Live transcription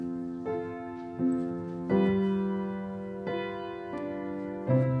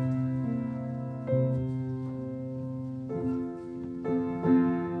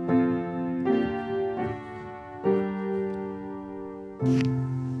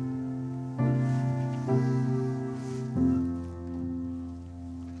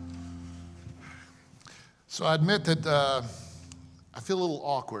So I admit that I feel a little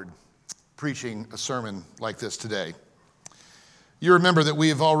awkward preaching a sermon like this today. You remember that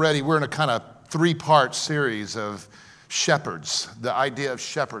we're in a kind of three-part series of shepherds, the idea of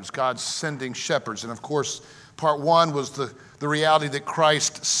shepherds, God sending shepherds. And of course, part one was the reality that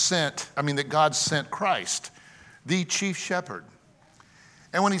God sent Christ, the chief shepherd.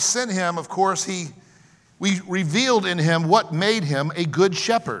 And when he sent him, of course, we revealed in him what made him a good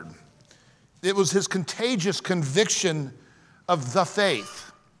shepherd. It was his contagious conviction of the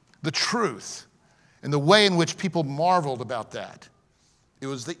faith, the truth, and the way in which people marveled about that. It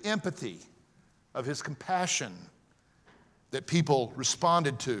was the empathy of his compassion that people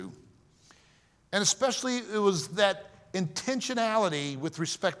responded to. And especially it was that intentionality with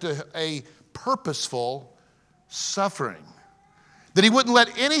respect to a purposeful suffering. That he wouldn't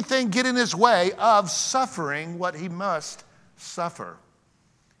let anything get in his way of suffering what he must suffer.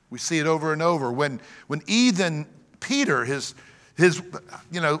 We see it over and over. When even Peter, his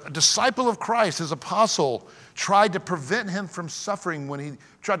disciple of Christ, his apostle, tried to prevent him from suffering, when he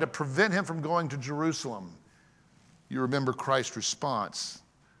tried to prevent him from going to Jerusalem, you remember Christ's response.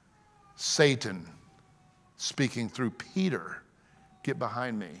 Satan, speaking through Peter, get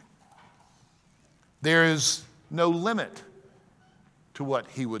behind me. There is no limit to what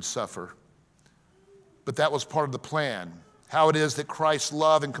he would suffer. But that was part of the plan. How it is that Christ's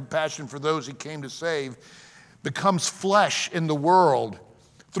love and compassion for those he came to save becomes flesh in the world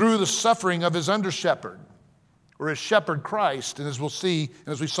through the suffering of his under-shepherd, or his shepherd Christ, and as we'll see,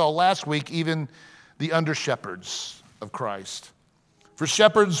 and as we saw last week, even the under-shepherds of Christ. For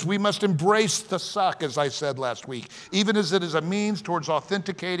shepherds, we must embrace the suck, as I said last week, even as it is a means towards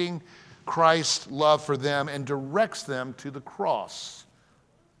authenticating Christ's love for them and directs them to the cross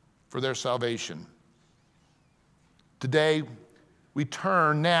for their salvation. Today, we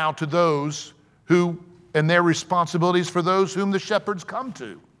turn now to those who, and their responsibilities for those whom the shepherds come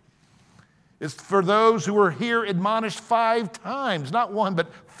to. It's for those who were here admonished 5 times, not one,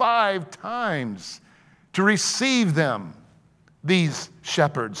 but 5 times, to receive them, these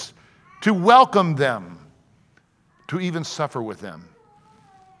shepherds, to welcome them, to even suffer with them.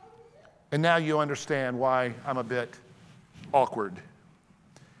 And now you understand why I'm a bit awkward.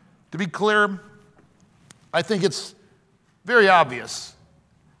 To be clear, I think it's very obvious,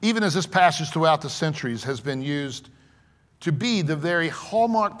 even as this passage throughout the centuries has been used to be the very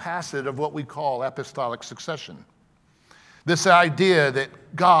hallmark passage of what we call apostolic succession. This idea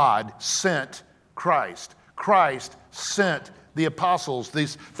that God sent Christ. Christ sent the apostles,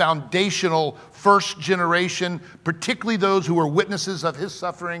 these foundational first generation, particularly those who were witnesses of his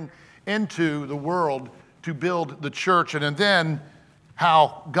suffering, into the world to build the church. And then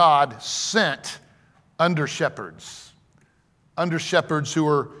how God sent under-shepherds who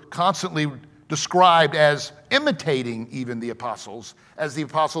were constantly described as imitating even the apostles, as the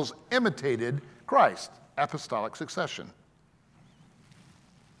apostles imitated Christ, apostolic succession.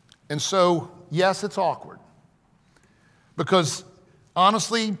 And so, yes, it's awkward. Because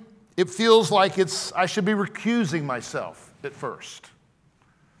honestly, it feels like I should be recusing myself at first.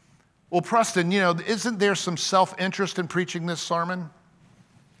 Well, Preston, isn't there some self-interest in preaching this sermon?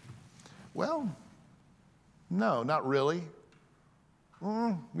 Well, no, not really.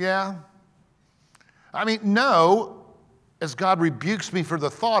 Yeah. I mean, no, as God rebukes me for the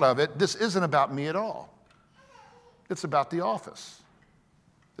thought of it, this isn't about me at all. It's about the office.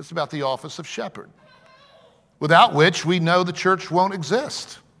 It's about the office of shepherd, without which we know the church won't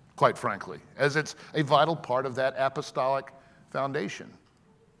exist, quite frankly, as it's a vital part of that apostolic foundation.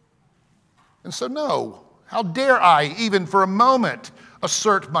 And so, no, how dare I even for a moment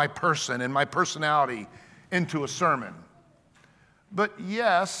assert my person and my personality into a sermon? But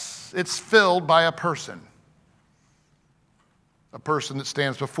yes, it's filled by a person that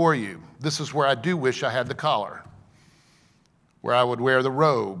stands before you. This is where I do wish I had the collar, where I would wear the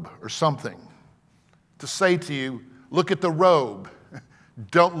robe or something to say to you, look at the robe,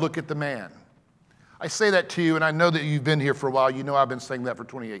 don't look at the man. I say that to you, and I know that you've been here for a while. You know I've been saying that for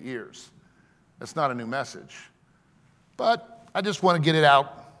 28 years. That's not a new message. But I just want to get it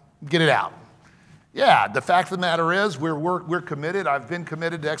out. Yeah, the fact of the matter is we're committed. I've been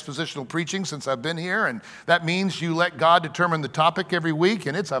committed to expositional preaching since I've been here, and that means you let God determine the topic every week,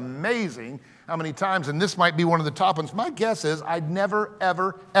 and it's amazing how many times, and this might be one of the top ones. My guess is I'd never,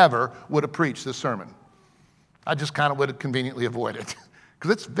 ever, ever would have preached this sermon. I just kind of would have conveniently avoided it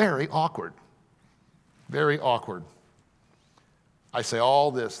because it's very awkward. Very awkward. I say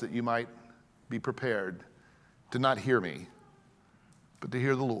all this that you might be prepared to not hear me, but to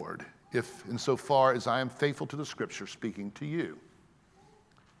hear the Lord, if insofar as I am faithful to the Scripture speaking to you.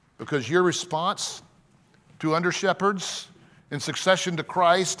 Because your response to under-shepherds in succession to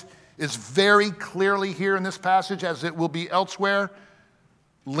Christ is very clearly here in this passage, as it will be elsewhere,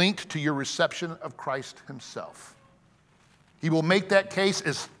 linked to your reception of Christ himself. He will make that case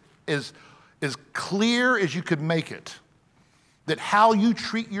as clear as you could make it, that how you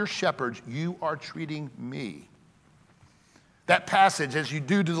treat your shepherds, you are treating me. That passage, as you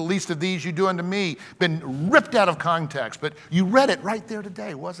do to the least of these, you do unto me, been ripped out of context, but you read it right there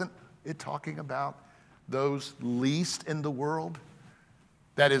today. Wasn't it talking about those least in the world?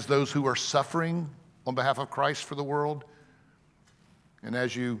 That is, those who are suffering on behalf of Christ for the world. And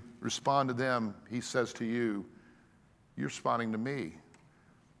as you respond to them, he says to you, you're responding to me.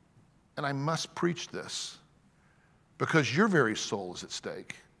 And I must preach this because your very soul is at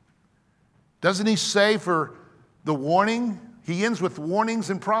stake. Doesn't he say for the warning? He ends with warnings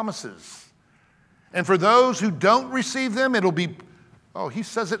and promises. And for those who don't receive them, it'll be, he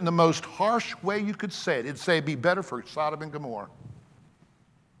says it in the most harsh way you could say it. It'd say it'd be better for Sodom and Gomorrah.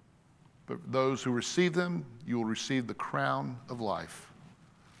 But those who receive them, you will receive the crown of life.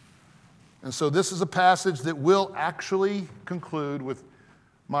 And so this is a passage that will actually conclude with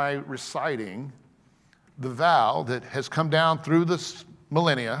my reciting the vow that has come down through this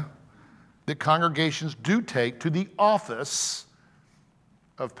millennia that congregations do take to the office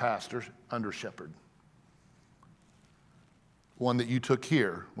of pastor under shepherd. One that you took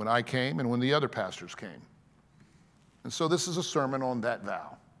here when I came and when the other pastors came. And so this is a sermon on that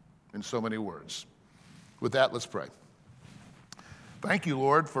vow in so many words. With that, let's pray. Thank you,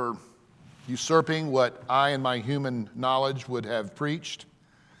 Lord, for usurping what I and my human knowledge would have preached.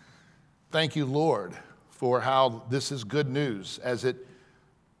 Thank you, Lord, for how this is good news as it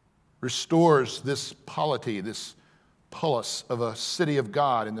restores this polity, this polis of a city of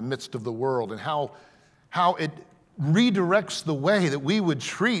God in the midst of the world, and how it redirects the way that we would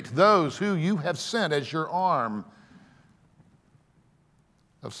treat those who you have sent as your arm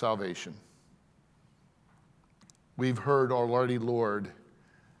of salvation. We've heard already, Lord,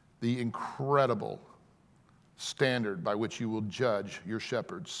 the incredible standard by which you will judge your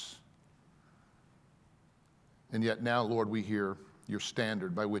shepherds. And yet now, Lord, we hear your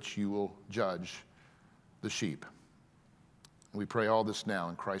standard by which you will judge the sheep. We pray all this now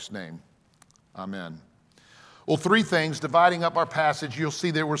in Christ's name. Amen. Well, three things, dividing up our passage. You'll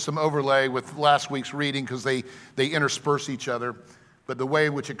see there was some overlay with last week's reading because they intersperse each other. But the way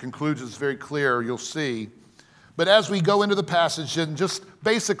in which it concludes is very clear, you'll see. But as we go into the passage, and just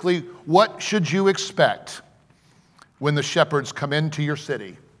basically, what should you expect when the shepherds come into your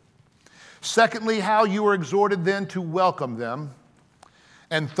city? Secondly, how you are exhorted then to welcome them.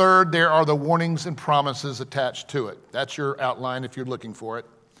 And third, there are the warnings and promises attached to it. That's your outline if you're looking for it.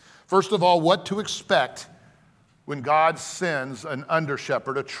 First of all, what to expect when God sends an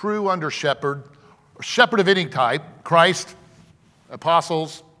under-shepherd, a true under-shepherd, a shepherd of any type, Christ,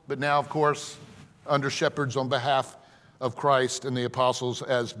 apostles, but now, of course, under-shepherds on behalf of Christ and the apostles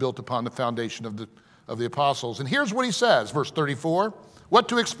as built upon the foundation of the apostles. And here's what he says, verse 34, what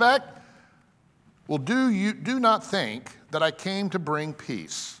to expect? Well, do not think that I came to bring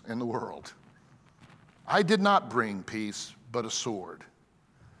peace in the world. I did not bring peace, but a sword.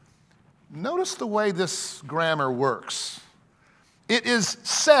 Notice the way this grammar works. It is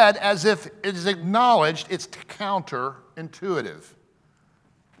said as if it is acknowledged it's counterintuitive.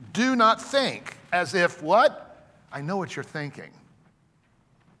 Do not think as if, what? I know what you're thinking.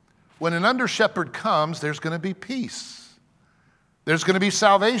 When an under-shepherd comes, there's going to be peace. There's going to be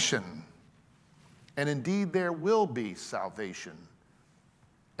salvation. And indeed, there will be salvation.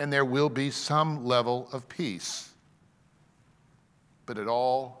 And there will be some level of peace. But it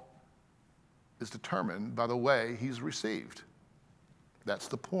all is determined by the way he's received. That's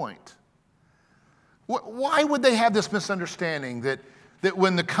the point. Why would they have this misunderstanding that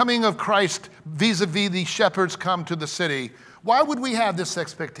when the coming of Christ vis-a-vis the shepherds come to the city, why would we have this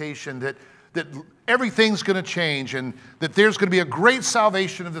expectation that everything's going to change and that there's going to be a great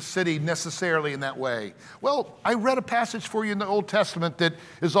salvation of the city necessarily in that way? Well, I read a passage for you in the Old Testament that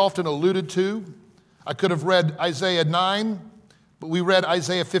is often alluded to. I could have read Isaiah 9, but we read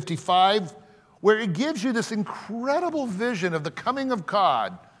Isaiah 55, where it gives you this incredible vision of the coming of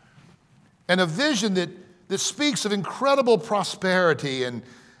God, and a vision that speaks of incredible prosperity and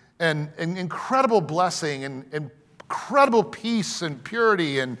incredible blessing and incredible peace and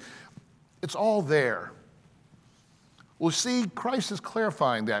purity, and it's all there. Well, see, Christ is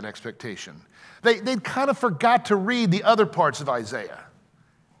clarifying that expectation. They kind of forgot to read the other parts of Isaiah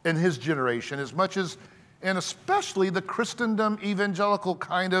in his generation as much as, and especially the Christendom evangelical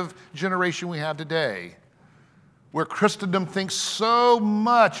kind of generation we have today. where Christendom thinks so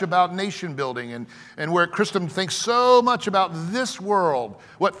much about nation building and where Christendom thinks so much about this world,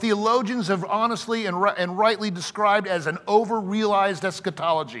 what theologians have honestly and rightly described as an over-realized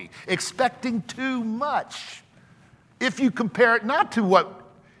eschatology, expecting too much. If you compare it not to what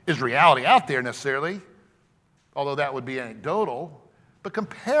is reality out there necessarily, although that would be anecdotal, but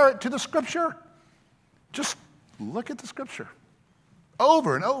compare it to the Scripture. Just look at the Scripture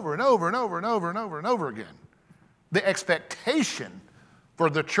over and over and over and over and over and over and over again. The expectation for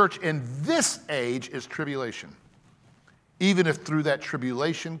the church in this age is tribulation, even if through that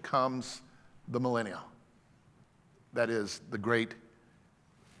tribulation comes the millennium. That is the great,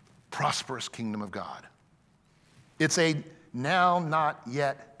 prosperous kingdom of God. It's a now, not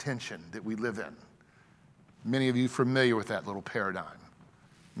yet tension that we live in. Many of you are familiar with that little paradigm.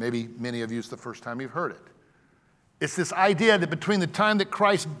 Maybe many of you, it's the first time you've heard it. It's this idea that between the time that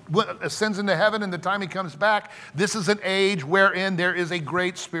Christ ascends into heaven and the time he comes back, this is an age wherein there is a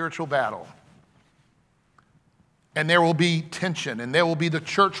great spiritual battle. And there will be tension, and there will be the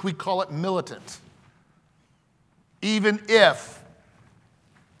church, we call it militant. Even if,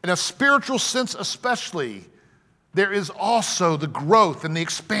 in a spiritual sense especially, there is also the growth and the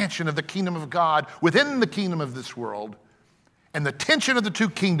expansion of the kingdom of God within the kingdom of this world, and the tension of the two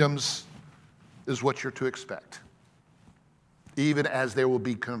kingdoms is what you're to expect. Even as there will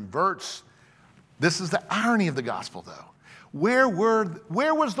be converts. This is the irony of the gospel, though. Where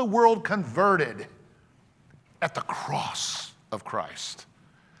was the world converted? At the cross of Christ.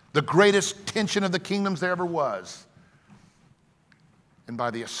 The greatest tension of the kingdoms there ever was. And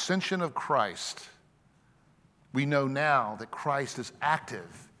by the ascension of Christ, we know now that Christ is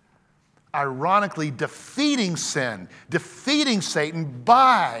active, ironically defeating sin, defeating Satan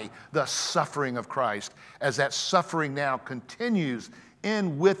by the suffering of Christ, as that suffering now continues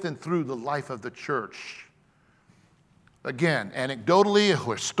in, with, and through the life of the church. Again, anecdotally,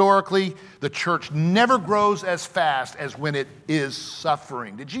 historically, the church never grows as fast as when it is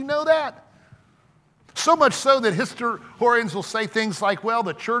suffering. Did you know that? So much so that historians will say things like, well,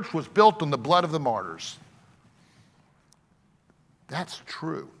 the church was built on the blood of the martyrs. That's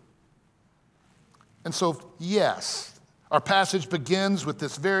true. And so, yes, our passage begins with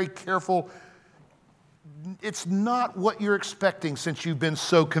this very careful, it's not what you're expecting since you've been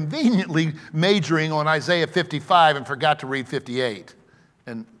so conveniently majoring on Isaiah 55 and forgot to read 58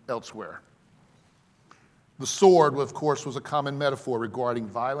 and elsewhere. The sword, of course, was a common metaphor regarding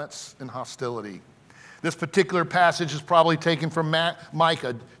violence and hostility. This particular passage is probably taken from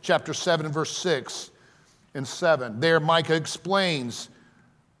Micah chapter 7 and verse 6 and 7. There, Micah explains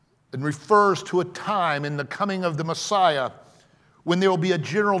and refers to a time in the coming of the Messiah when there will be a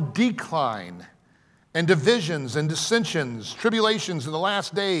general decline and divisions and dissensions, tribulations in the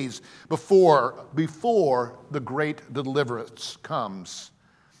last days before the great deliverance comes.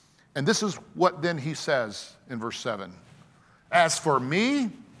 And this is what then he says in verse 7. As for me,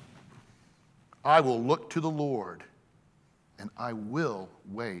 I will look to the Lord, and I will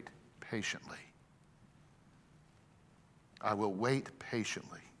wait patiently. I will wait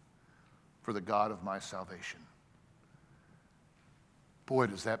patiently for the God of my salvation. Boy,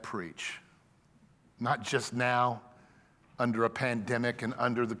 does that preach. Not just now, under a pandemic and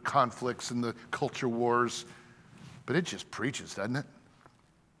under the conflicts and the culture wars, but it just preaches, doesn't it?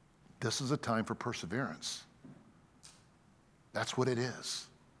 This is a time for perseverance. That's what it is.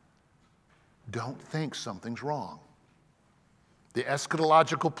 Don't think something's wrong. The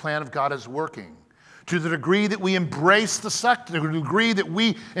eschatological plan of God is working. To the degree that we embrace the sect, to the degree that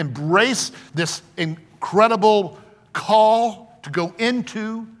we embrace this incredible call to go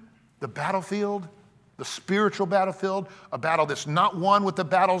into the battlefield, the spiritual battlefield, a battle that's not won with the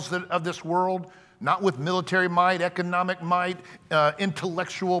battles of this world, not with military might, economic might,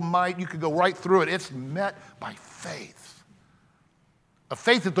 intellectual might. You could go right through it. It's met by faith. A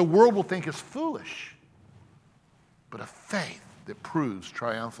faith that the world will think is foolish, but a faith that proves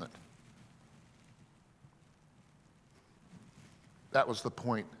triumphant. That was the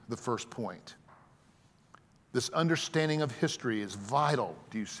point, the first point. This understanding of history is vital,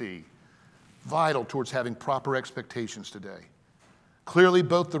 do you see? Vital towards having proper expectations today. Clearly,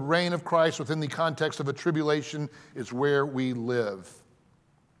 both the reign of Christ within the context of a tribulation is where we live.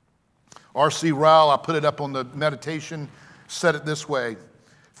 R.C. Rowell, I'll put it up on the meditation, said it this way: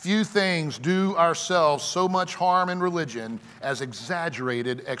 few things do ourselves so much harm in religion as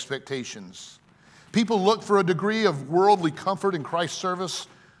exaggerated expectations. People look for a degree of worldly comfort in Christ's service,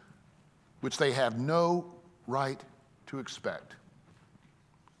 which they have no right to expect.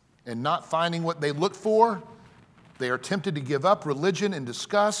 And not finding what they look for, they are tempted to give up religion in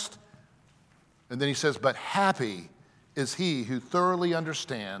disgust And then he says, but happy is he who thoroughly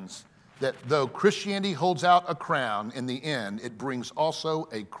understands that though Christianity holds out a crown, in the end, it brings also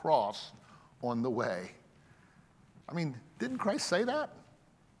a cross on the way. I mean, didn't Christ say that?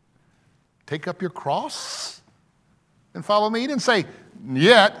 Take up your cross and follow me. He didn't say,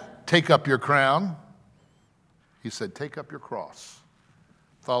 yet, take up your crown. He said, take up your cross,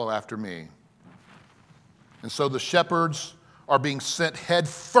 follow after me. And so the shepherds are being sent head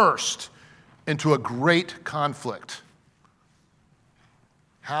first into a great conflict.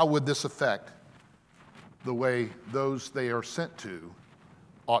 How would this affect the way those they are sent to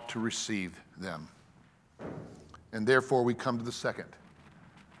ought to receive them? And therefore, we come to the second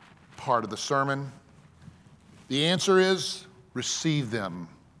part of the sermon. The answer is receive them.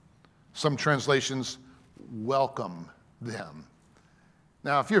 Some translations, welcome them.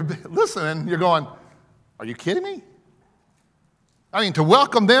 Now, if you're listening, you're going, are you kidding me? I mean, to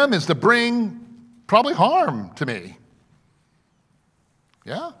welcome them is to bring probably harm to me.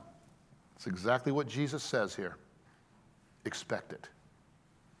 Yeah, that's exactly what Jesus says here. Expect it.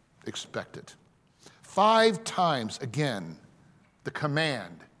 Expect it. 5 times again, the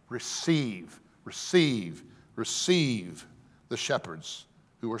command, receive, receive, receive the shepherds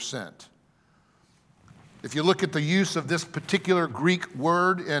who are sent. If you look at the use of this particular Greek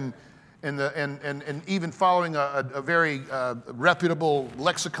word and even following a very reputable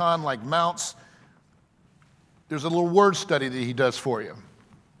lexicon like Mount's, there's a little word study that he does for you.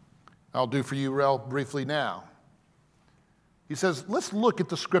 I'll do for you real briefly now. He says, let's look at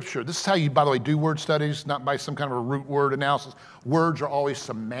the scripture. This is how you, by the way, do word studies, not by some kind of a root word analysis. Words are always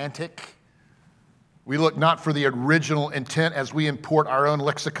semantic. We look not for the original intent as we import our own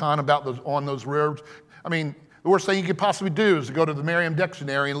lexicon on those words. I mean, the worst thing you could possibly do is to go to the Merriam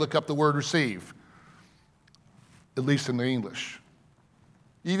Dictionary and look up the word receive, at least in the English.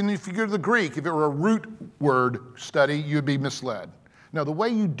 Even if you go to the Greek, if it were a root word study, you'd be misled. Now, the way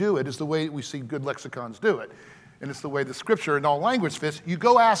you do it is the way we see good lexicons do it. And it's the way the scripture in all language fits. You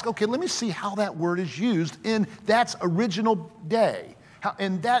go ask, okay, let me see how that word is used in that's original day.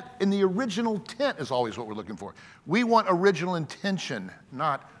 In the original intent is always what we're looking for. We want original intention,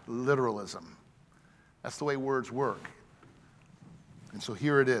 not literalism. That's the way words work. And so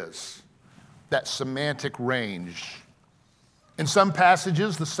here it is, that semantic range. In some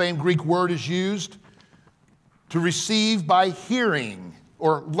passages, the same Greek word is used to receive by hearing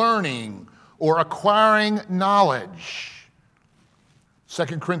or learning or acquiring knowledge. 2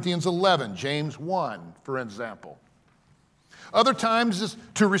 Corinthians 11, James 1, for example. Other times,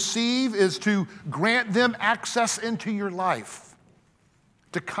 to receive is to grant them access into your life,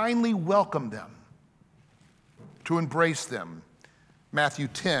 to kindly welcome them, to embrace them. Matthew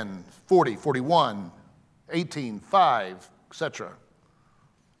 10, 40, 41, 18, 5, etc.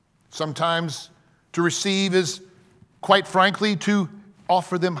 Sometimes to receive is, quite frankly, to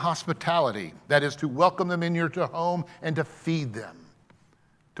offer them hospitality. That is, to welcome them in your home and to feed them,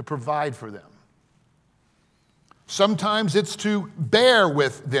 to provide for them. Sometimes it's to bear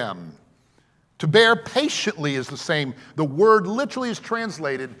with them. To bear patiently is the same. The word literally is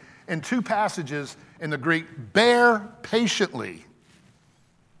translated in 2 passages in the Greek, bear patiently.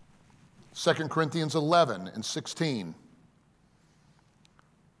 2 Corinthians 11 and 16.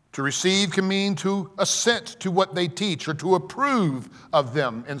 To receive can mean to assent to what they teach or to approve of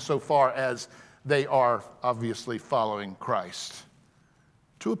them insofar as they are obviously following Christ.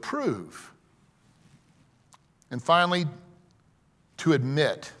 To approve. And finally, to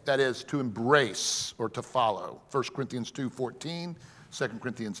admit, that is, to embrace or to follow. 1 Corinthians 2:14, 2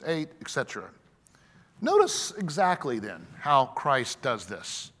 Corinthians 8, etc. Notice exactly then how Christ does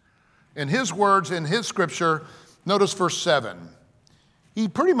this. In his words, in his scripture, notice verse 7. He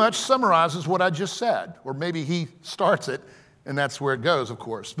pretty much summarizes what I just said, or maybe he starts it, and that's where it goes, of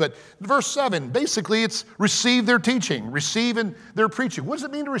course. But verse 7, basically it's receive their teaching, receive in their preaching. What does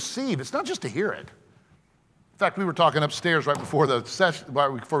it mean to receive? It's not just to hear it. In fact, we were talking upstairs right before the session,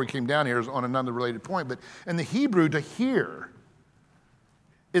 before we came down here on another related point, but in the Hebrew, to hear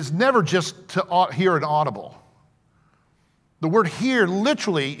is never just to hear an audible. The word hear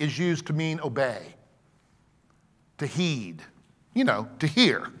literally is used to mean obey, to heed. You know, to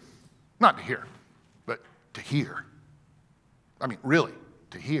hear. Not to hear, but to hear. I mean, really,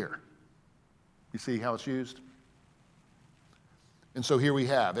 to hear. You see how it's used? And so here we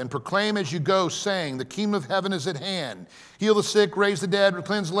have, and proclaim as you go, saying, the kingdom of heaven is at hand. Heal the sick, raise the dead,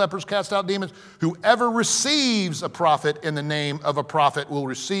 cleanse the lepers, cast out demons. Whoever receives a prophet in the name of a prophet will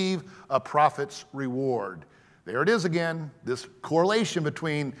receive a prophet's reward. There it is again, this correlation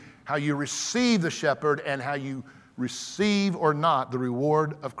between how you receive the shepherd and how you receive or not the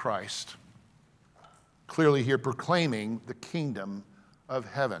reward of Christ. clearly here proclaiming the kingdom of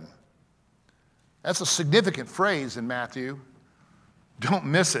heaven. That's a significant phrase in Matthew. Don't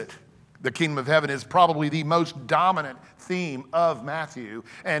miss it. The kingdom of heaven is probably the most dominant theme of Matthew.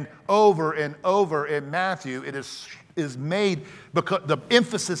 And over in Matthew, it is made because the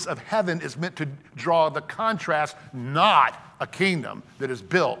emphasis of heaven is meant to draw the contrast, not a kingdom that is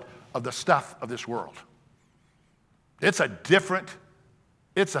built of the stuff of this world. It's a different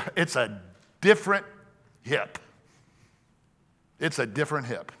hip. It's a different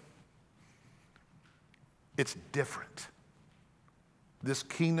hip. It's different. This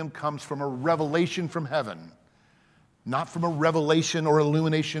kingdom comes from a revelation from heaven, not from a revelation or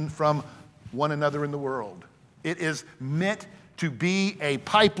illumination from one another in the world. It is meant to be a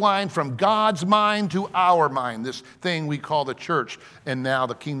pipeline from God's mind to our mind, this thing we call the church, and now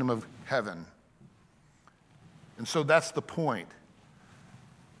the kingdom of heaven. And so that's the point.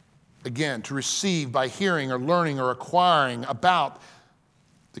 Again, to receive by hearing or learning or acquiring about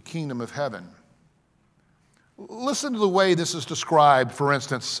the kingdom of heaven. Listen to the way this is described, for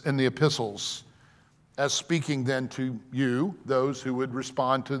instance, in the epistles, as speaking then to you, those who would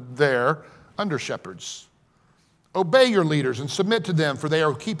respond to their under-shepherds. Obey your leaders and submit to them, for they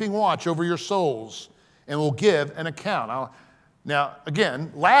are keeping watch over your souls and will give an account. Now,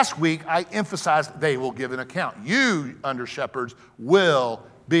 again, last week I emphasized they will give an account. You, under-shepherds, will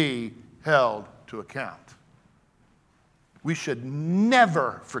be held to account. We should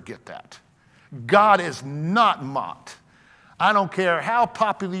never forget that. God is not mocked. I don't care how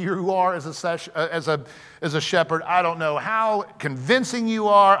popular you are as a shepherd. I don't know how convincing you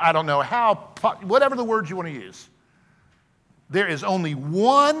are. I don't know whatever the words you want to use. There is only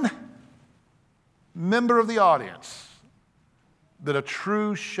one member of the audience that a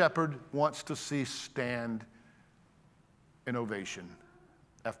true shepherd wants to see stand in ovation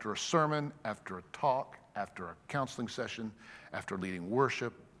after a sermon, after a talk, after a counseling session, after leading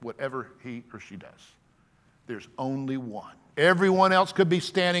worship, whatever he or she does. There's only one. Everyone else could be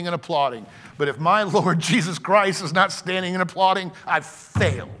standing and applauding. But if my Lord Jesus Christ is not standing and applauding, I've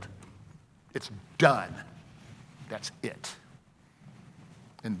failed. It's done. That's it.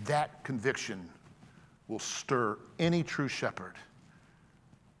 And that conviction will stir any true shepherd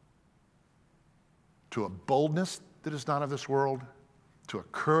to a boldness that is not of this world, to a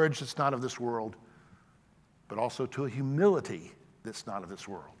courage that's not of this world, but also to a humility that's not of this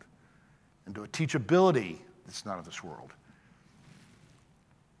world, and to a teachability that's not of this world.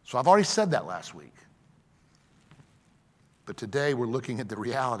 So I've already said that last week. But today we're looking at the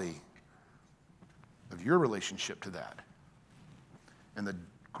reality of your relationship to that and the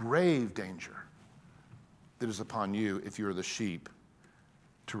grave danger that is upon you if you're the sheep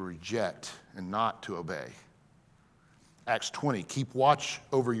to reject and not to obey. Acts 20, keep watch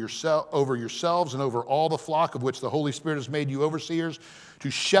over yourselves and over all the flock of which the Holy Spirit has made you overseers to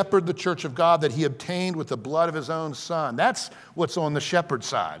shepherd the church of God that he obtained with the blood of his own son. That's what's on the shepherd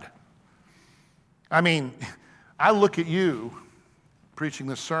side. I mean, I look at you preaching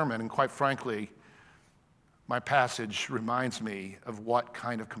this sermon, and quite frankly, my passage reminds me of what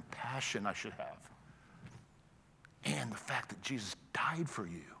kind of compassion I should have. And the fact that Jesus died for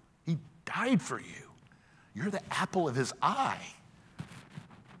you. He died for you. You're the apple of his eye.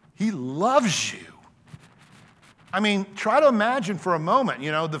 He loves you. I mean, try to imagine for a moment,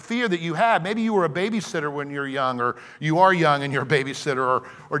 the fear that you had. Maybe you were a babysitter when you're young, or you are young and you're a babysitter,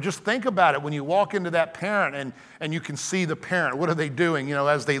 or just think about it when you walk into that parent and you can see the parent. What are they doing,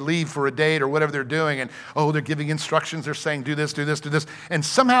 as they leave for a date or whatever they're doing? And, they're giving instructions. They're saying, do this, do this, do this. And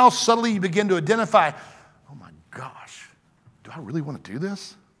somehow, subtly, you begin to identify, oh my gosh, do I really want to do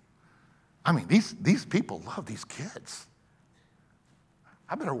this? I mean, these people love these kids.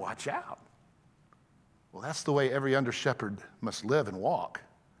 I better watch out. Well, that's the way every under-shepherd must live and walk.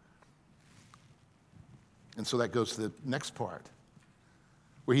 And so that goes to the next part,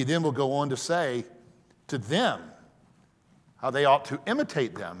 where he then will go on to say to them how they ought to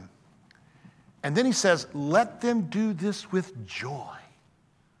imitate them. And then he says, let them do this with joy,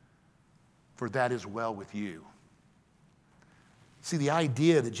 for that is well with you. See, the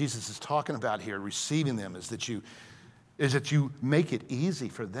idea that Jesus is talking about here, receiving them, is that you make it easy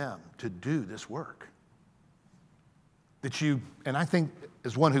for them to do this work. And I think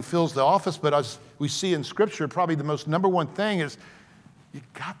as one who fills the office, but as we see in Scripture, probably the most number one thing is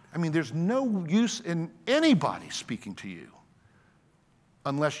there's no use in anybody speaking to you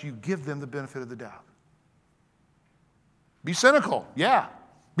unless you give them the benefit of the doubt. Be cynical, yeah.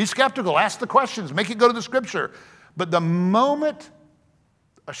 Be skeptical, ask the questions, make it go to the Scripture. But the moment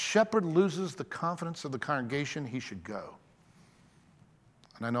a shepherd loses the confidence of the congregation, he should go.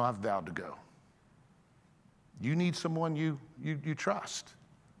 And I know I've vowed to go. You need someone you trust.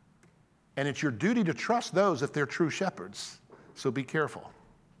 And it's your duty to trust those if they're true shepherds. So be careful.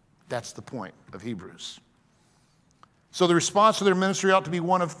 That's the point of Hebrews. So the response to their ministry ought to be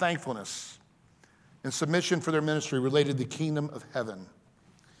one of thankfulness and submission for their ministry related to the kingdom of heaven.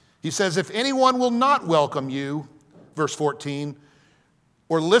 He says, if anyone will not welcome you, verse 14,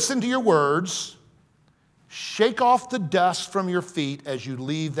 or listen to your words, shake off the dust from your feet as you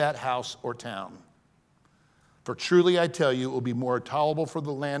leave that house or town. For truly I tell you, it will be more tolerable for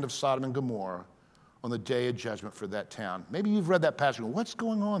the land of Sodom and Gomorrah on the day of judgment for that town. Maybe you've read that passage. What's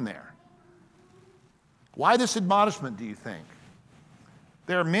going on there? Why this admonishment, do you think?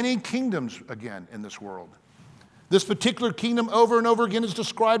 There are many kingdoms, again, in this world. This particular kingdom over and over again is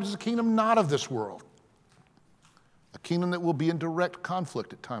described as a kingdom not of this world. A kingdom that will be in direct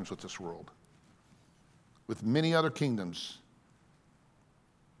conflict at times with this world, with many other kingdoms.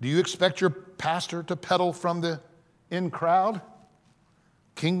 Do you expect your pastor to peddle from the in crowd?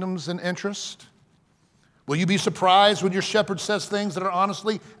 Kingdoms and interest? Will you be surprised when your shepherd says things that are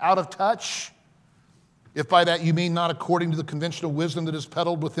honestly out of touch? If by that you mean not according to the conventional wisdom that is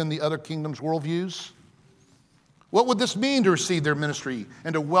peddled within the other kingdoms' worldviews? What would this mean to receive their ministry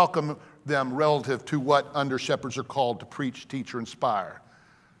and to welcome them relative to what under shepherds are called to preach, teach, or inspire?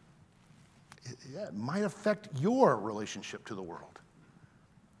 It might affect your relationship to the world.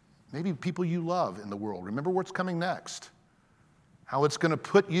 Maybe people you love in the world. Remember what's coming next. How it's going to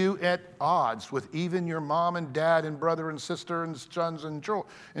put you at odds with even your mom and dad and brother and sister and sons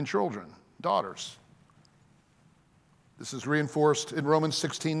and children, daughters. This is reinforced in Romans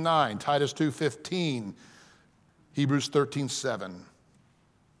 16:9, Titus 2:15, Hebrews 13:7.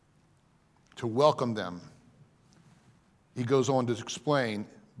 To welcome them, he goes on to explain,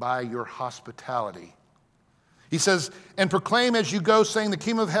 by your hospitality. He says, and proclaim as you go, saying the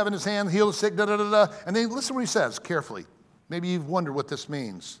kingdom of heaven is hand, heal the sick, da-da-da-da. And then listen to what he says carefully. Maybe you've wondered what this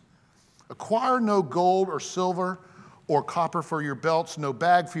means. Acquire no gold or silver or copper for your belts, no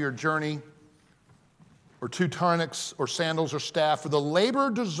bag for your journey, or 2 tunics or sandals or staff, for the laborer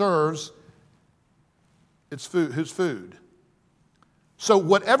deserves his food. So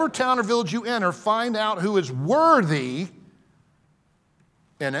whatever town or village you enter, find out who is worthy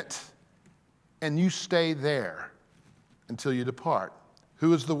in it, and you stay there until you depart.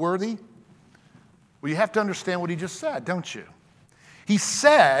 Who is the worthy? Well, you have to understand what he just said, don't you? He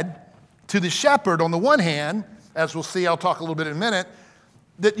said to the shepherd, on the one hand, as we'll see, I'll talk a little bit in a minute,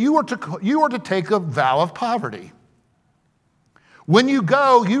 that you are to take a vow of poverty. When you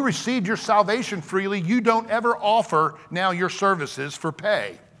go, you received your salvation freely. You don't ever offer now your services for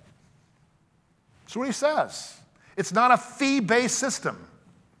pay. That's what he says. It's not a fee-based system.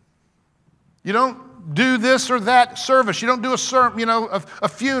 You don't do this or that service. You don't do a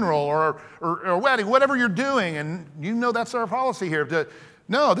funeral or a wedding, whatever you're doing, and you know that's our policy here.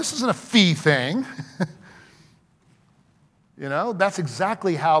 No, this isn't a fee thing. That's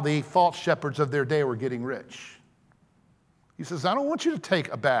exactly how the false shepherds of their day were getting rich. He says, I don't want you to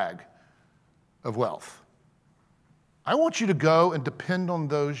take a bag of wealth. I want you to go and depend on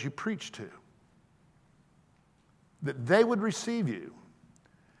those you preach to, that they would receive you.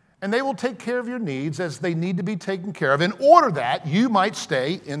 And they will take care of your needs as they need to be taken care of in order that you might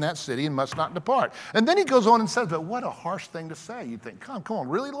stay in that city and must not depart. And then he goes on and says, but what a harsh thing to say. You'd think, come on,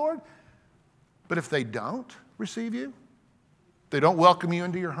 really, Lord? But if they don't receive you, they don't welcome you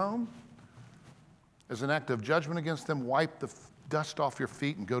into your home, as an act of judgment against them, wipe the dust off your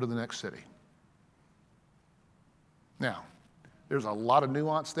feet and go to the next city. Now, there's a lot of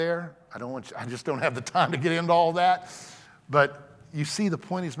nuance there. I just don't have the time to get into all that. But you see the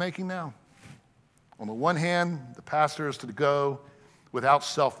point he's making now? On the one hand, the pastor is to go without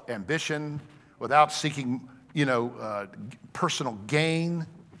self-ambition, without seeking, personal gain.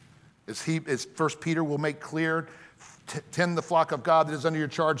 As 1 Peter will make clear, tend the flock of God that is under your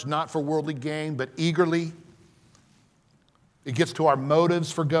charge, not for worldly gain, but eagerly. It gets to our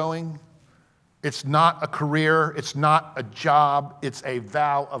motives for going. It's not a career. It's not a job. It's a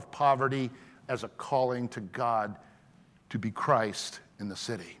vow of poverty as a calling to God to be Christ in the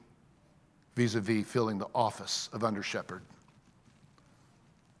city, vis-a-vis filling the office of under-shepherd.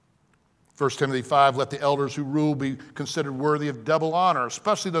 1 Timothy 5, let the elders who rule be considered worthy of double honor,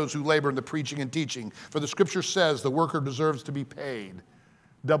 especially those who labor in the preaching and teaching. For the scripture says the worker deserves to be paid.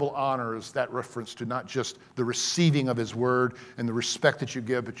 Double honor is that reference to not just the receiving of his word and the respect that you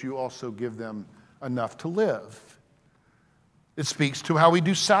give, but you also give them enough to live. It speaks to how we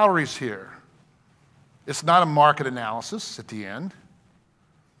do salaries here. It's not a market analysis at the end.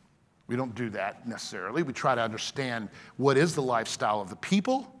 We don't do that necessarily. We try to understand what is the lifestyle of the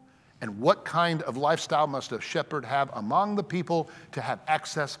people And what kind of lifestyle must a shepherd have among the people to have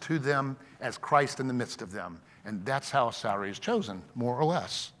access to them as Christ in the midst of them? And that's how a salary is chosen, more or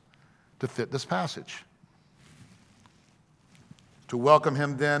less, to fit this passage. To welcome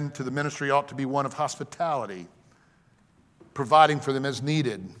him then to the ministry ought to be one of hospitality, providing for them as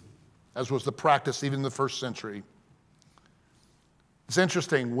needed, as was the practice even in the first century. It's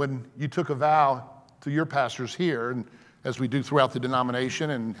interesting, when you took a vow to your pastors here, and as we do throughout the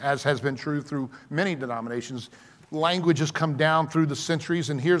denomination, and as has been true through many denominations, language has come down through the centuries,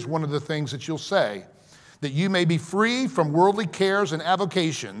 and here's one of the things that you'll say: that you may be free from worldly cares and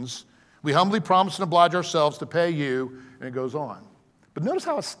avocations, we humbly promise and oblige ourselves to pay you, and it goes on. But notice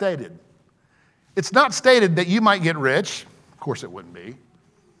how it's stated. It's not stated that you might get rich. Of course it wouldn't be.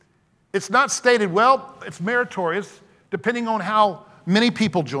 It's not stated, well, it's meritorious, depending on how many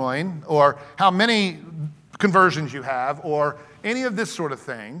people join, or how many conversions you have, or any of this sort of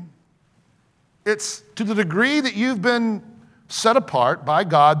thing. It's to the degree that you've been set apart by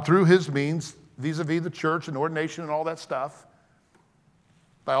God through his means, vis-a-vis the church and ordination and all that stuff,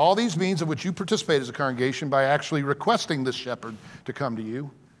 by all these means of which you participate as a congregation, by actually requesting this shepherd to come to you.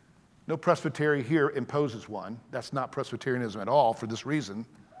 No presbytery here imposes one. That's not Presbyterianism at all, for this reason.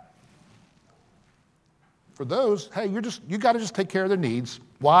 For those, hey, you got to just take care of their needs.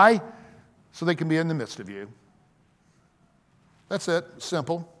 Why? So they can be in the midst of you. That's it.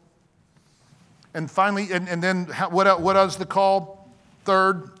 Simple. And finally, and then what is the call?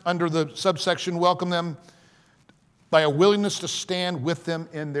 Third, under the subsection, welcome them by a willingness to stand with them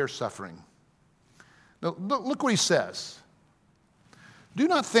in their suffering. Now, look what he says. Do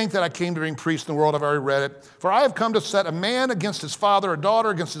not think that I came to bring peace in the world. I've already read it. For I have come to set a man against his father, a daughter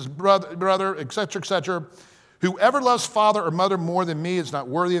against his brother, etc., etc. Whoever loves father or mother more than me is not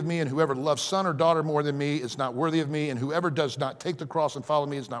worthy of me, and whoever loves son or daughter more than me is not worthy of me, and whoever does not take the cross and follow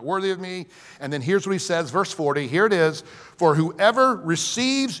me is not worthy of me. And then here's what he says, verse 40, here it is. For whoever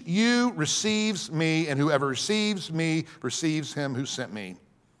receives you receives me, and whoever receives me receives him who sent me.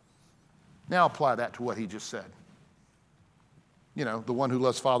 Now apply that to what he just said. You know, the one who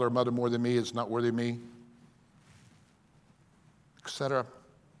loves father or mother more than me is not worthy of me, etc.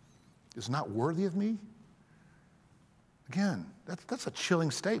 Is not worthy of me? Again, that's a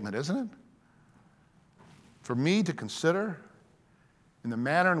chilling statement, isn't it? For me to consider in the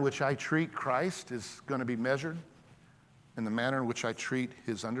manner in which I treat Christ is going to be measured in the manner in which I treat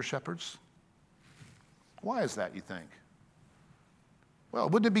his under-shepherds. Why is that, you think? Well,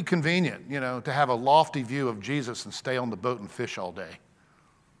 wouldn't it be convenient, to have a lofty view of Jesus and stay on the boat and fish all day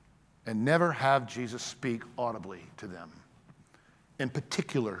and never have Jesus speak audibly to them, in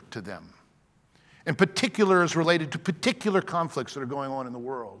particular to them? In particular is related to particular conflicts that are going on in the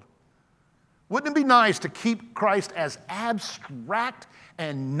world. Wouldn't it be nice to keep Christ as abstract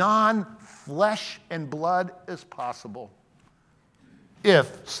and non-flesh and blood as possible,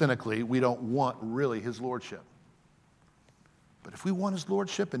 if, cynically, we don't want really his lordship? But if we want his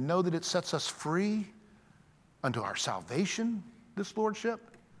lordship and know that it sets us free unto our salvation, this lordship,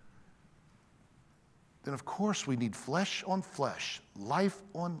 then of course we need flesh on flesh, life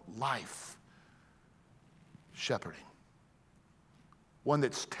on life shepherding. One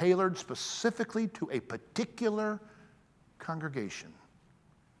that's tailored specifically to a particular congregation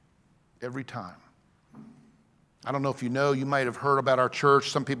every time. I don't know if you know, you might have heard about our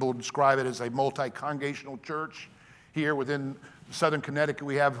church. Some people describe it as a multi-congregational church. Here within Southern Connecticut,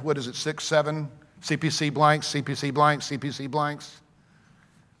 we have, 6, 7 CPC blanks, CPC blanks, CPC blanks.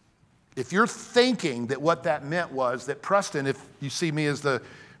 If you're thinking that what that meant was that Preston, if you see me as the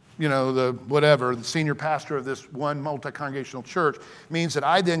senior pastor of this one multi-congregational church, means that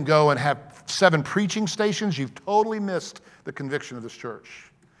I then go and have 7 preaching stations, you've totally missed the conviction of this church.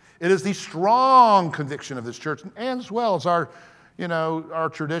 It is the strong conviction of this church, and as well as our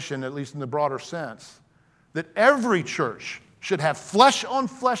tradition, at least in the broader sense, that every church should have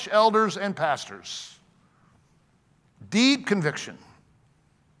flesh-on-flesh elders and pastors. Deep conviction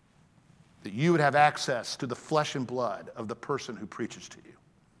that you would have access to the flesh and blood of the person who preaches to you.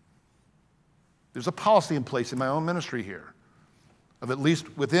 There's a policy in place in my own ministry here of at least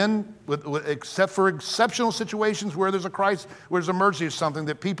except for exceptional situations where there's a crisis, where there's an emergency or something,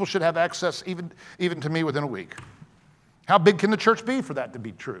 that people should have access even to me within a week. How big can the church be for that to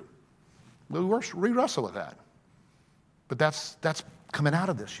be true? We wrestle with that. But that's coming out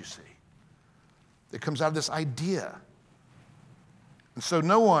of this, you see. It comes out of this idea. And so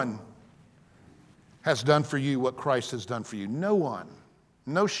no one has done for you what Christ has done for you. No one.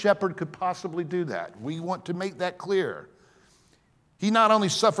 No shepherd could possibly do that. We want to make that clear. He not only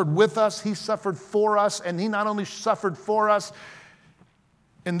suffered with us, he suffered for us, and he not only suffered for us,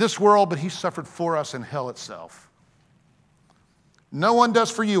 in this world, but he suffered for us in hell itself. No one does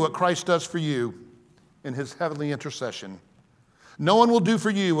for you what Christ does for you in his heavenly intercession. No one will do for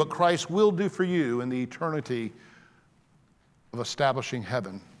you what Christ will do for you in the eternity of establishing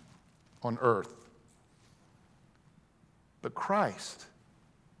heaven on earth. But Christ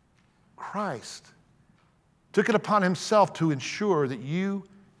took it upon himself to ensure that you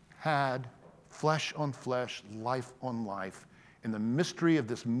had flesh on flesh, life on life, in the mystery of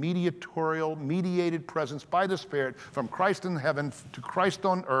this mediated presence by the Spirit from Christ in heaven to Christ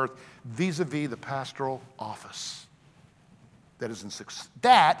on earth, vis-a-vis the pastoral office.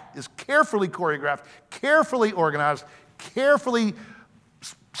 That is carefully choreographed, carefully organized, carefully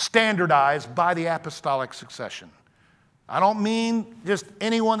standardized by the apostolic succession. I don't mean just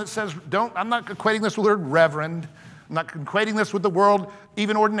anyone that says, I'm not equating this with the word reverend. I'm not equating this with the world,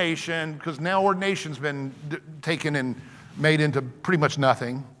 even ordination, because now ordination's been taken and made into pretty much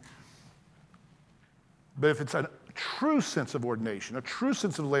nothing. But if it's a true sense of ordination, a true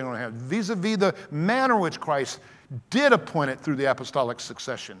sense of laying on of hands, vis-a-vis the manner in which Christ did appoint it through the apostolic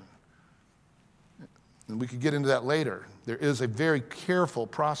succession, and we could get into that later, there is a very careful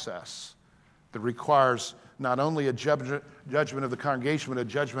process that requires not only a judgment of the congregation, but a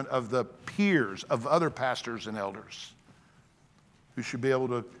judgment of the peers, of other pastors and elders, who should be able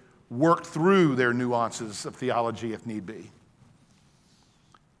to work through their nuances of theology if need be.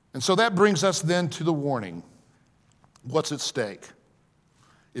 And so that brings us then to the warning. What's at stake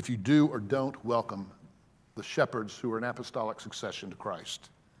if you do or don't welcome the shepherds who are in apostolic succession to Christ?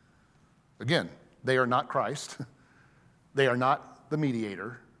 Again, they are not Christ. They are not the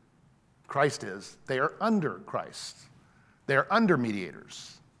mediator. Christ is. They are under Christ. They are under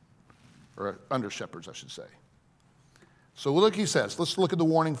mediators, or under shepherds, I should say. So look, he says, let's look at the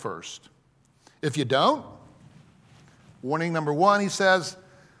warning first. If you don't, warning number one, he says,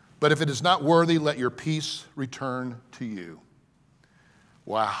 but if it is not worthy, let your peace return to you.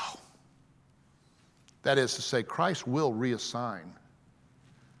 Wow. That is to say, Christ will reassign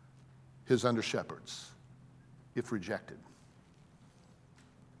his under shepherds if rejected.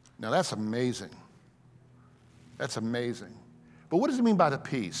 Now that's amazing. That's amazing. But what does it mean by the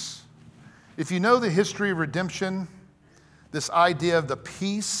peace? If you know the history of redemption, this idea of the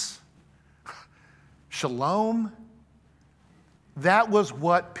peace, shalom, that was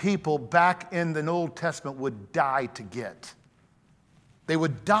what people back in the Old Testament would die to get. They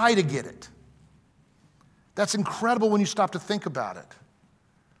would die to get it. That's incredible when you stop to think about it.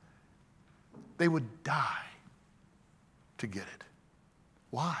 They would die to get it.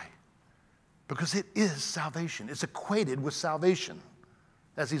 Why? Because it is salvation. It's equated with salvation,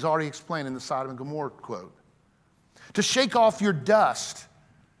 as he's already explained in the Sodom and Gomorrah quote. To shake off your dust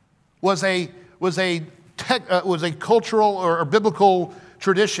was a cultural or biblical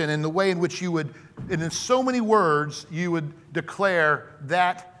tradition in the way in which you would, and in so many words, you would declare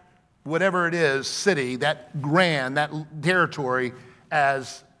that whatever it is, city, that grand, that territory,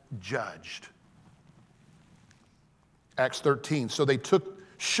 as judged. Acts 13. So they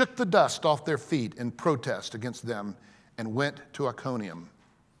shook the dust off their feet in protest against them and went to Iconium.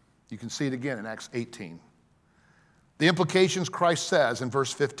 You can see it again in Acts 18. The implications Christ says in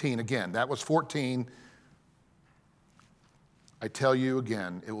verse 15, again, that was 14. I tell you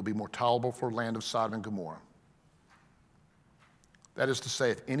again, it will be more tolerable for the land of Sodom and Gomorrah. That is to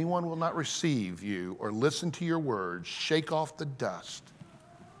say, if anyone will not receive you or listen to your words, shake off the dust.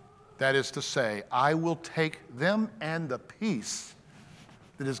 That is to say, I will take them and the peace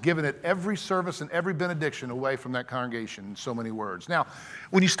that is given at every service and every benediction away from that congregation in so many words. Now,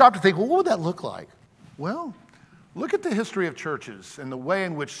 when you stop to think, well, what would that look like? Well, look at the history of churches and the way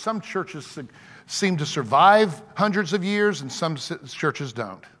in which some churches seem to survive hundreds of years and some churches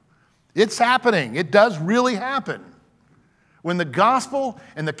don't. It's happening. It does really happen. When the gospel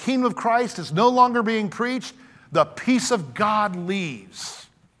and the kingdom of Christ is no longer being preached, the peace of God leaves.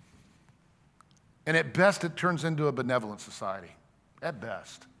 And at best, it turns into a benevolent society. At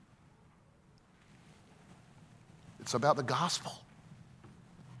best. It's about the gospel.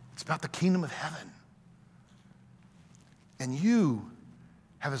 It's about the kingdom of heaven. And you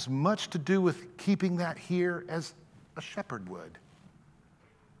have as much to do with keeping that here as a shepherd would,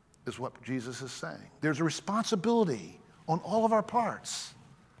 is what Jesus is saying. There's a responsibility on all of our parts.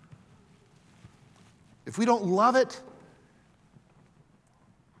 If we don't love it,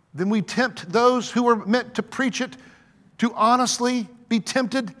 then we tempt those who are meant to preach it to honestly be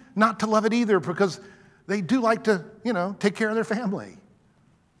tempted not to love it either, because they do like to, take care of their family,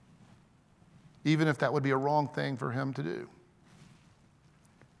 even if that would be a wrong thing for him to do.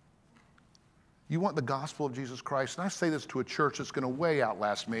 You want the gospel of Jesus Christ? And I say this to a church that's going to way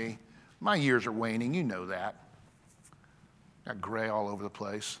outlast me. My years are waning, you know that. Got gray all over the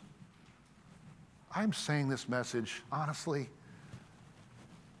place. I'm saying this message, honestly,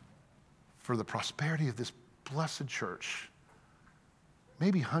 for the prosperity of this blessed church,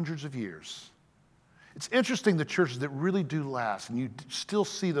 maybe hundreds of years. It's interesting, the churches that really do last, and you still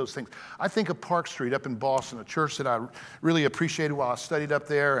see those things. I think of Park Street up in Boston, a church that I really appreciated while I studied up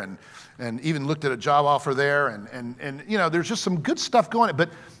there and even looked at a job offer there. And you know, there's just some good stuff going on. But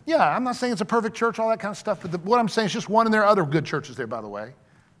yeah, I'm not saying it's a perfect church, all that kind of stuff. But what I'm saying is just one, and there are other good churches there, by the way,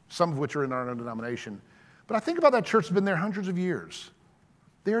 some of which are in our own denomination. But I think about that church that's been there hundreds of years.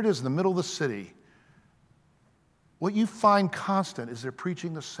 There it is in the middle of the city. What you find constant is they're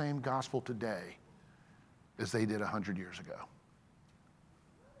preaching the same gospel today as they did 100 years ago.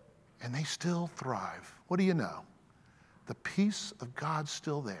 And they still thrive. What do you know? The peace of God's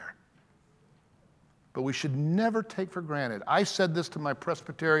still there. But we should never take for granted. I said this to my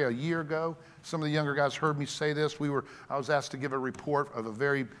presbytery a year ago. Some of the younger guys heard me say this. I was asked to give a report of a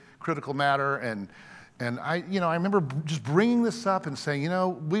very critical matter, and I remember just bringing this up and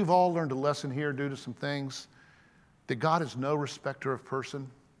saying, we've all learned a lesson here due to some things, that God is no respecter of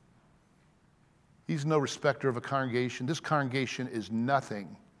person. He's no respecter of a congregation. This congregation is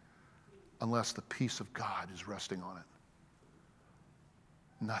nothing unless the peace of God is resting on it.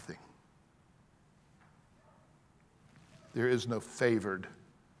 Nothing. There is no favored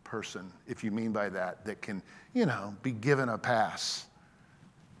person, if you mean by that can, be given a pass.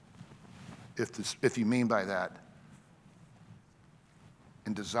 If you mean by that,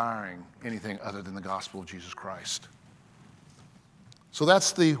 in desiring anything other than the gospel of Jesus Christ. So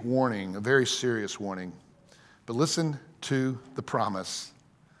that's the warning, a very serious warning. But listen to the promise.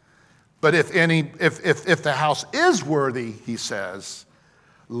 But if the house is worthy, he says,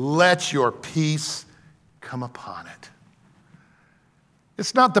 let your peace come upon it.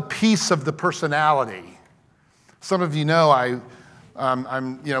 It's not the peace of the personality. Some of you know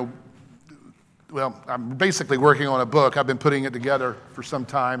I'm basically working on a book. I've been putting it together for some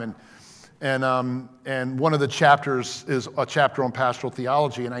time, and one of the chapters is a chapter on pastoral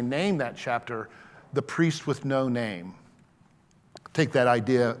theology, and I named that chapter "The Priest with No Name." Take that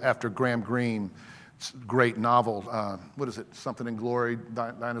idea after Graham Greene's great novel. What is it? Something in Glory,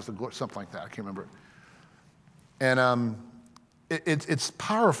 Thine is the Glory, something like that. I can't remember it. And it's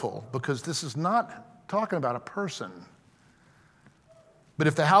powerful because this is not talking about a person. But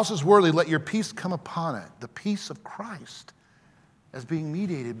if the house is worthy, let your peace come upon it. The peace of Christ as being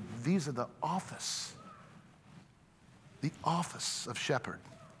mediated vis-a-vis the office of shepherd.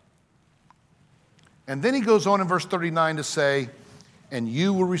 And then he goes on in verse 39 to say, and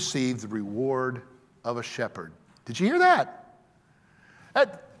you will receive the reward of a shepherd. Did you hear that?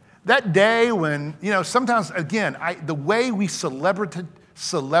 That day when, sometimes, again, the way we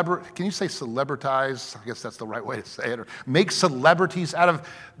can you say celebritize? I guess that's the right way to say it. Or make celebrities out of,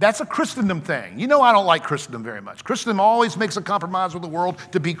 that's a Christendom thing. I don't like Christendom very much. Christendom always makes a compromise with the world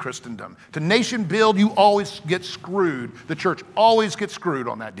to be Christendom. To nation build, you always get screwed. The church always gets screwed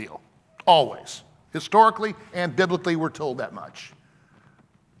on that deal. Always. Historically and biblically, we're told that much.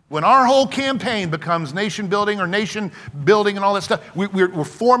 When our whole campaign becomes nation building and all that stuff, we're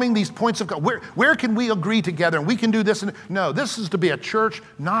forming these points of God. Where can we agree together and we can do this? No, this is to be a church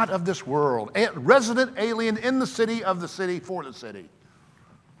not of this world. A resident alien in the city, of the city, for the city.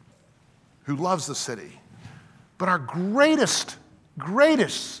 Who loves the city. But our greatest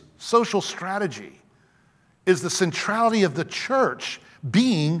social strategy is the centrality of the church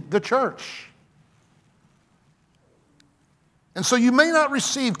being the church. And so you may not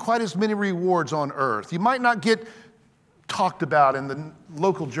receive quite as many rewards on earth. You might not get talked about in the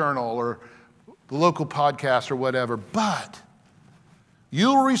local journal or the local podcast or whatever, but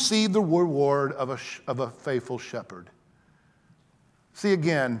you'll receive the reward of a faithful shepherd. See,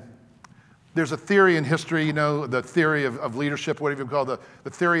 again, there's a theory in history, the theory of leadership, whatever you call it, the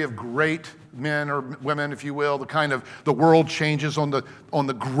theory of great men or women, if you will, the world changes on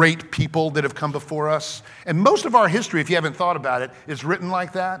the great people that have come before us. And most of our history, if you haven't thought about it, is written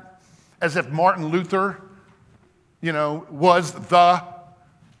like that, as if Martin Luther, was the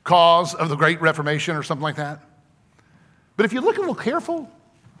cause of the Great Reformation or something like that. But if you look a little careful,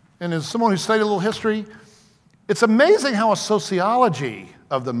 and as someone who studied a little history, it's amazing how a sociology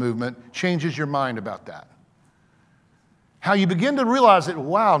of the movement changes your mind about that. How you begin to realize that,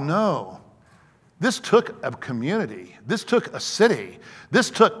 wow, no, this took a community, this took a city, this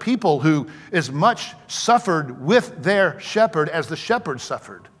took people who as much suffered with their shepherd as the shepherd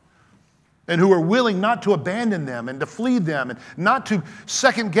suffered, and who were willing not to abandon them and to flee them and not to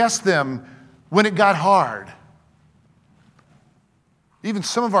second guess them, when it got hard. Even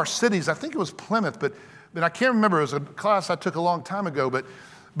some of our cities, I think it was Plymouth, but I can't remember. It was a class I took a long time ago, but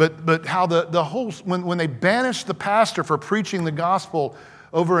how the whole, when they banished the pastor for preaching the gospel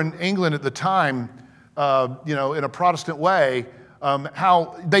over in England at the time, in a Protestant way,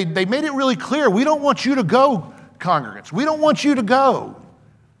 how they made it really clear, we don't want you to go, congregants. We don't want you to go.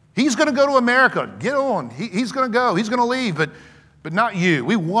 He's going to go to America. Get on. He's going to go. He's going to leave, but not you.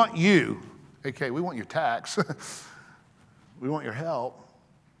 We want you. Okay, we want your tax. We want your help.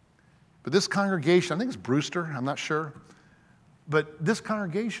 But this congregation, I think it's Brewster, I'm not sure, but this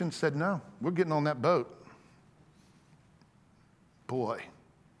congregation said, no, we're getting on that boat. Boy,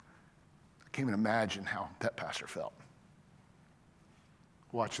 I can't even imagine how that pastor felt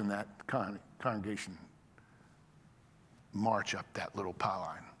watching that congregation march up that little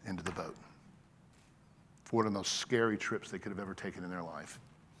pylon into the boat for one of the most scary trips they could have ever taken in their life.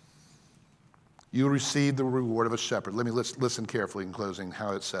 You will receive the reward of a shepherd. Let me listen carefully in closing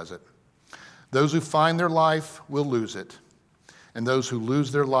how it says it. Those who find their life will lose it, and those who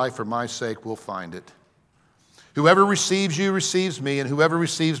lose their life for my sake will find it. Whoever receives you receives me, and whoever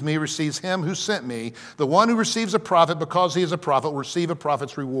receives me receives him who sent me. The one who receives a prophet because he is a prophet will receive a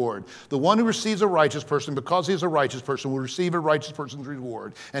prophet's reward. The one who receives a righteous person because he is a righteous person will receive a righteous person's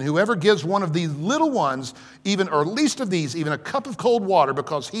reward. And whoever gives one of these little ones, or least of these, even a cup of cold water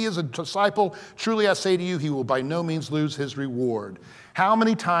because he is a disciple, truly I say to you, he will by no means lose his reward. How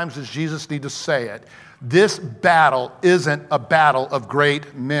many times does Jesus need to say it? This battle isn't a battle of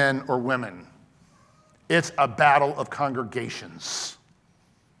great men or women. It's a battle of congregations.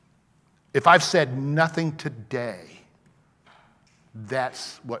 If I've said nothing today,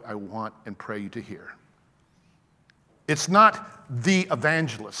 that's what I want and pray you to hear. It's not the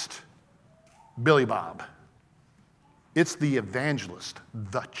evangelist, Billy Bob. It's the evangelist,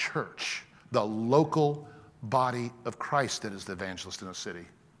 the church, the local body of Christ that is the evangelist in a city.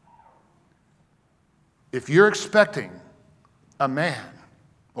 If you're expecting a man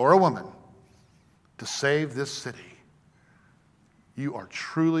or a woman to save this city, you are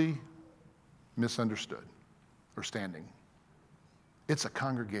truly misunderstood or standing. It's a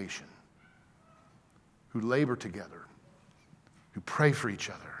congregation who labor together, who pray for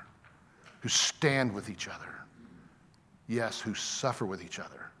each other, who stand with each other, yes, who suffer with each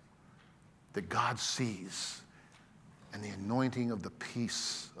other, that God sees, and the anointing of the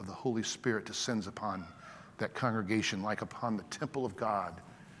peace of the Holy Spirit descends upon that congregation like upon the temple of God.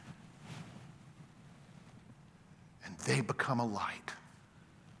 And they become a light,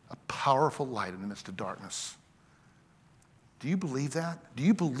 a powerful light in the midst of darkness. Do you believe that? Do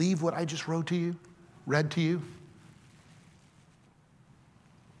you believe what I just read to you?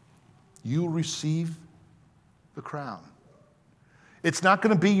 You'll receive the crown. It's not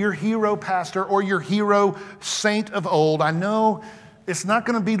going to be your hero pastor or your hero saint of old. I know it's not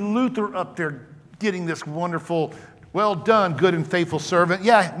going to be Luther up there getting this wonderful, well done, good and faithful servant.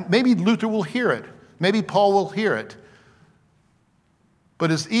 Yeah, maybe Luther will hear it. Maybe Paul will hear it.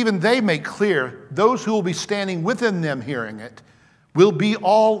 But as even they make clear, those who will be standing within them hearing it will be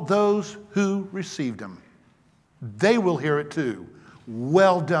all those who received him. They will hear it too.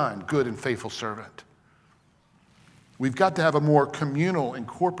 Well done, good and faithful servant. We've got to have a more communal and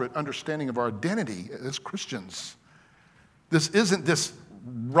corporate understanding of our identity as Christians. This isn't this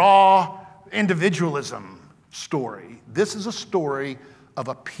raw individualism story. This is a story of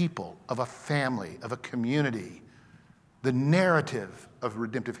a people, of a family, of a community. The narrative of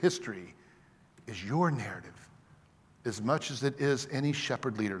redemptive history is your narrative as much as it is any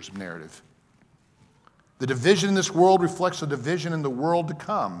shepherd leader's narrative. The division in this world reflects the division in the world to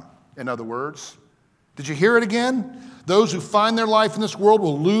come, in other words. Did you hear it again? Those who find their life in this world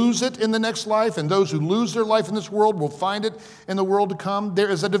will lose it in the next life, and those who lose their life in this world will find it in the world to come. There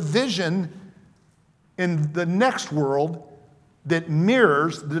is a division in the next world that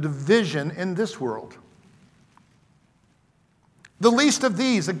mirrors the division in this world. The least of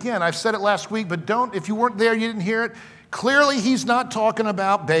these, again, I've said it last week, but if you weren't there, you didn't hear it. Clearly, he's not talking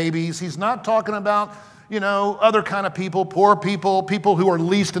about babies. He's not talking about, other kind of people, poor people, people who are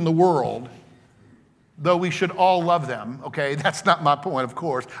least in the world. Though we should all love them, okay? That's not my point, of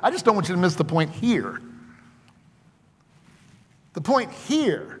course. I just don't want you to miss the point here. The point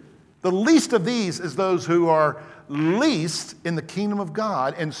here, the least of these is those who are least in the kingdom of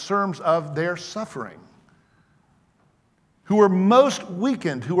God in terms of their suffering, who are most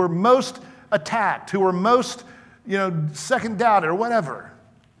weakened, who are most attacked, who are most, second doubted or whatever.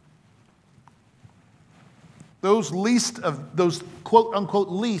 Those quote unquote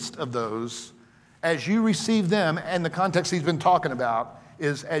least of those, as you receive them, and the context he's been talking about,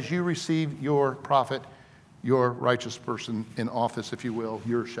 is as you receive your prophet, your righteous person in office, if you will,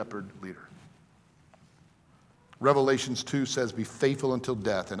 your shepherd leader. Revelations 2 says, be faithful until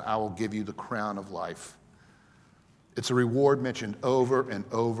death, and I will give you the crown of life. It's a reward mentioned over and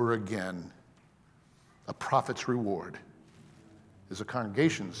over again. A prophet's reward is a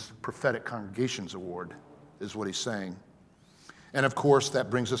prophetic congregation's award, is what he's saying. And of course,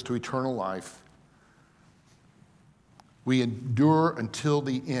 that brings us to eternal life. We endure until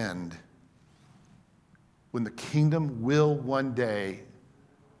the end, when the kingdom will one day,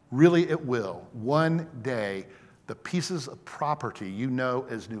 really it will, one day, the pieces of property you know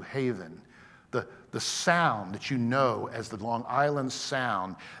as New Haven, the sound that you know as the Long Island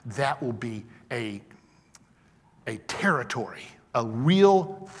Sound, that will be a territory, a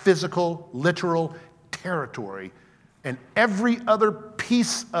real physical, literal territory. And every other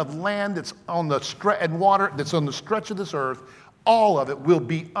piece of land that's on the and water that's on the stretch of this earth, all of it will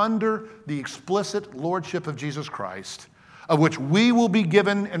be under the explicit lordship of Jesus Christ, of which we will be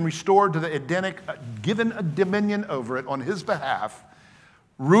given and restored to the Edenic, given a dominion over it on his behalf,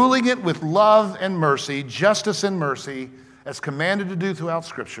 ruling it with love and mercy, justice and mercy, as commanded to do throughout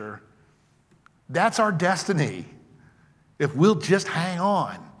Scripture. That's our destiny, if we'll just hang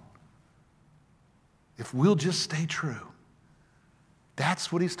on, if we'll just stay true.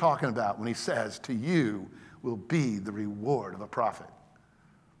 That's what he's talking about when he says, to you will be the reward of a prophet.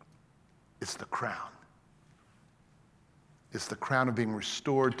 It's the crown. It's the crown of being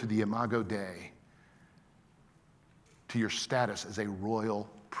restored to the Imago Dei, to your status as a royal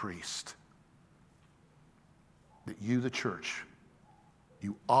priest. That you, the church,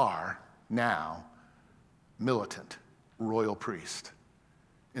 you are now militant royal priest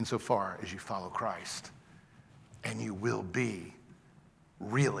insofar as you follow Christ. And you will be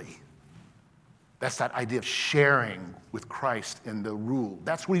really. That's that idea of sharing with Christ in the rule.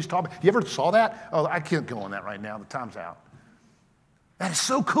 That's what he's talking about. You ever saw that? Oh, I can't go on that right now. The time's out. That is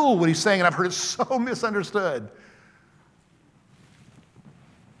so cool what he's saying, and I've heard it so misunderstood.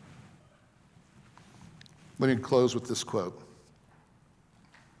 Let me close with this quote.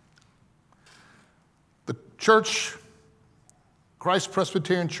 The church, Christ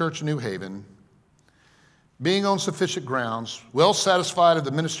Presbyterian Church in New Haven, being on sufficient grounds, well satisfied of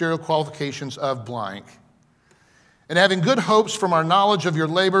the ministerial qualifications of blank, and having good hopes from our knowledge of your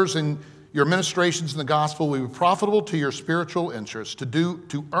labors and your ministrations in the gospel, we be profitable to your spiritual interests,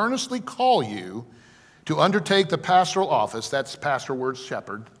 to earnestly call you to undertake the pastoral office, that's pastor word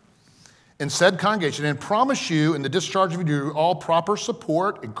shepherd, in said congregation, and promise you in the discharge of your duty all proper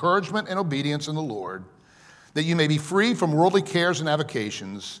support, encouragement, and obedience in the Lord, that you may be free from worldly cares and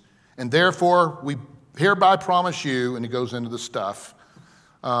avocations, and therefore we hereby promise you, and he goes into the stuff,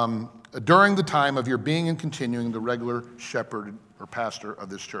 during the time of your being and continuing the regular shepherd or pastor of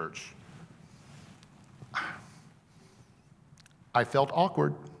this church. I felt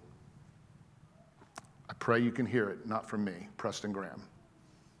awkward. I pray you can hear it, not from me, Preston Graham.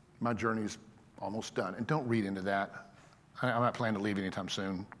 My journey's almost done. And don't read into that. I'm not planning to leave anytime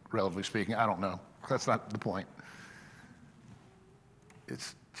soon, relatively speaking. I don't know. That's not the point.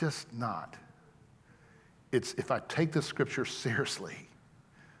 It's just not. It's if I take this scripture seriously,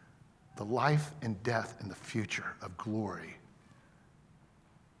 the life and death and the future of glory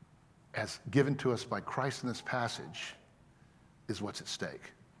as given to us by Christ in this passage is what's at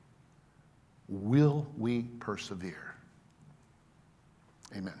stake. Will we persevere?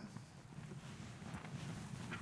 Amen.